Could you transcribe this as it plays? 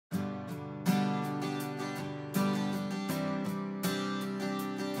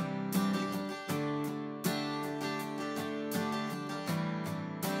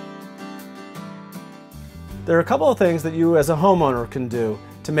There are a couple of things that you as a homeowner can do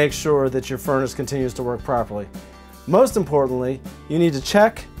to make sure that your furnace continues to work properly. Most importantly, you need to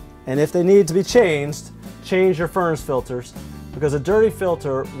check, and if they need to be changed, change your furnace filters, because a dirty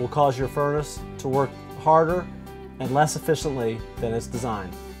filter will cause your furnace to work harder and less efficiently than it's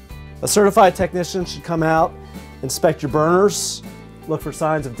designed. A certified technician should come out, inspect your burners, look for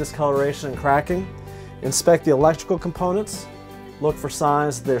signs of discoloration and cracking, inspect the electrical components, look for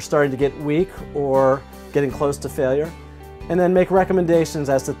signs that they're starting to get weak or getting close to failure, and then make recommendations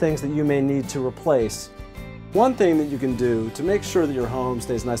as to things that you may need to replace. One thing that you can do to make sure that your home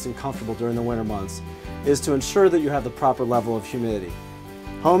stays nice and comfortable during the winter months is to ensure that you have the proper level of humidity.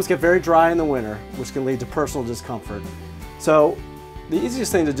 Homes get very dry in the winter, which can lead to personal discomfort. So the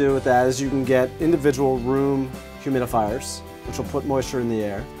easiest thing to do with that is you can get individual room humidifiers, which will put moisture in the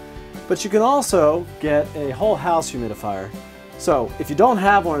air. But you can also get a whole house humidifier. So if you don't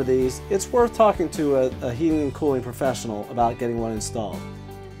have one of these, it's worth talking to a heating and cooling professional about getting one installed.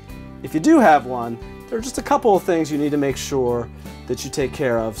 If you do have one, there are just a couple of things you need to make sure that you take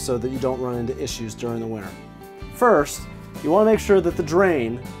care of so that you don't run into issues during the winter. First, you want to make sure that the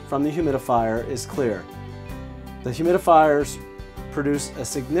drain from the humidifier is clear. The humidifiers produce a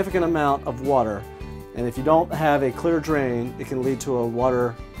significant amount of water, and if you don't have a clear drain, it can lead to a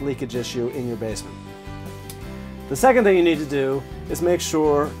water leakage issue in your basement. The second thing you need to do is make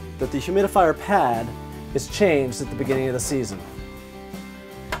sure that the humidifier pad is changed at the beginning of the season.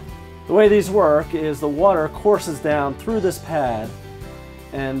 The way these work is the water courses down through this pad,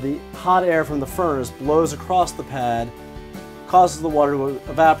 and the hot air from the furnace blows across the pad, causes the water to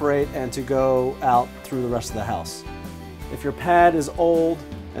evaporate and to go out through the rest of the house. If your pad is old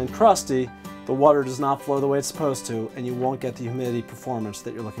and crusty, the water does not flow the way it's supposed to, and you won't get the humidity performance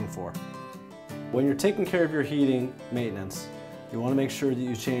that you're looking for. When you're taking care of your heating maintenance, you want to make sure that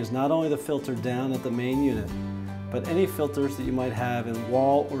you change not only the filter down at the main unit, but any filters that you might have in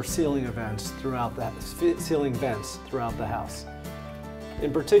wall or ceiling vents throughout the house.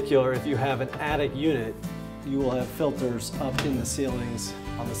 In particular, if you have an attic unit, you will have filters up in the ceilings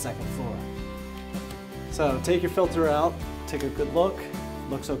on the second floor. So take your filter out, take a good look.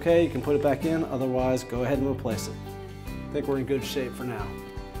 Looks okay, you can put it back in, otherwise go ahead and replace it. I think we're in good shape for now.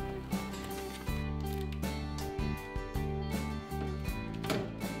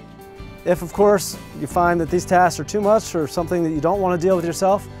 If, of course, you find that these tasks are too much or something that you don't want to deal with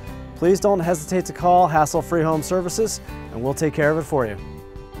yourself, please don't hesitate to call Hassle-Free Home Services and we'll take care of it for you.